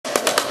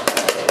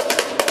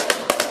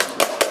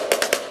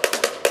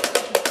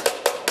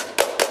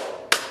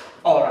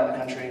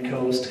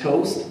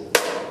coast.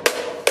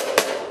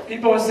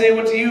 People always say,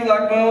 what do you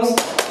like most?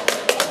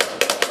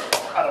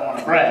 I don't want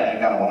to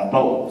brag, I don't want to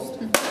boast.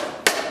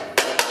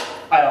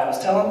 I always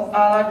tell them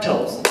I like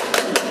toast.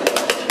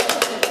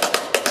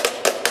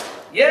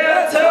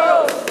 Yeah,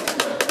 toast!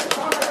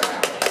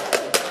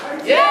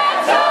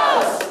 Yeah,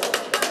 toast!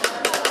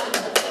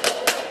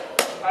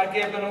 I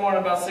get up in the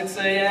morning about 6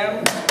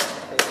 a.m.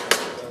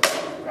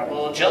 Grab a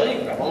little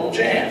jelly, grab a little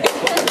jam.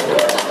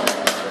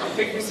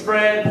 Pick a piece of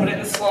bread, put it in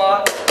the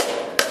slot.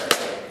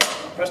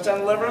 Press down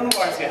the lever and the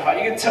wires get hot,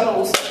 you get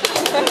toast.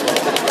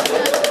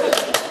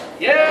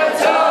 Yeah,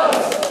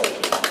 toast!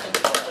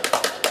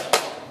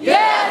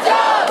 Yeah,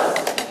 toast!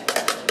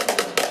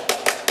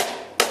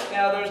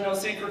 Now there's no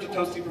secret to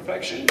toasting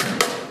perfection.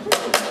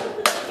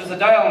 There's a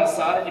dial on the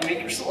side and you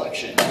make your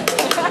selection.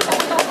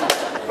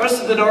 Press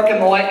to the dark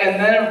and the light, and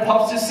then if it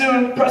pops too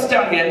soon, press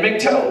down again, make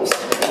toast.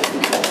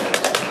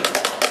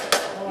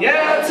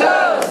 Yeah,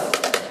 toast!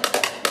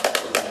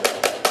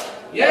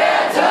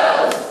 Yeah,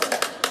 toast!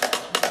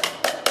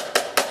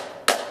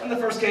 When the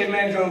first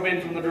caveman drove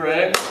in from the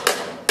dregs,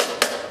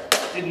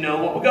 didn't know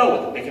what would go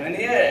with the bacon and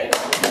the eggs.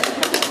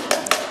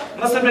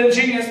 Must have been a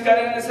genius, got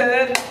it in his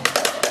head.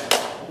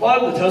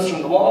 Plug the toaster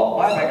in the wall,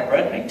 buy a bag of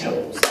bread, make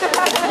toast.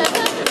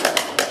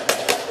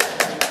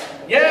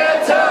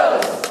 Yeah,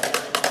 toast!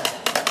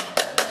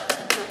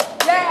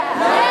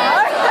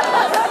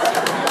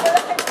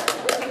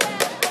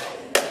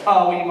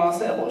 Ah oui, mon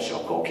cerveau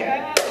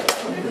chococat.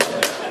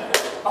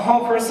 Un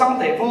croissant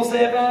et vous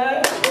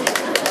savez.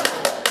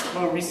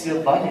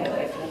 Mauricio Valle,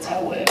 that's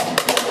how it.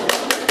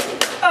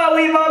 Ah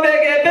oui, mon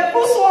baguette, bit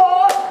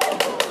bonsoir.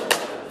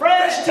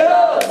 French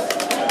toast.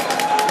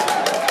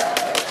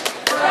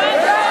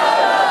 French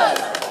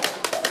toast.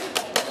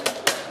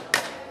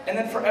 And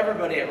then for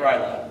everybody at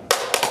RYLA,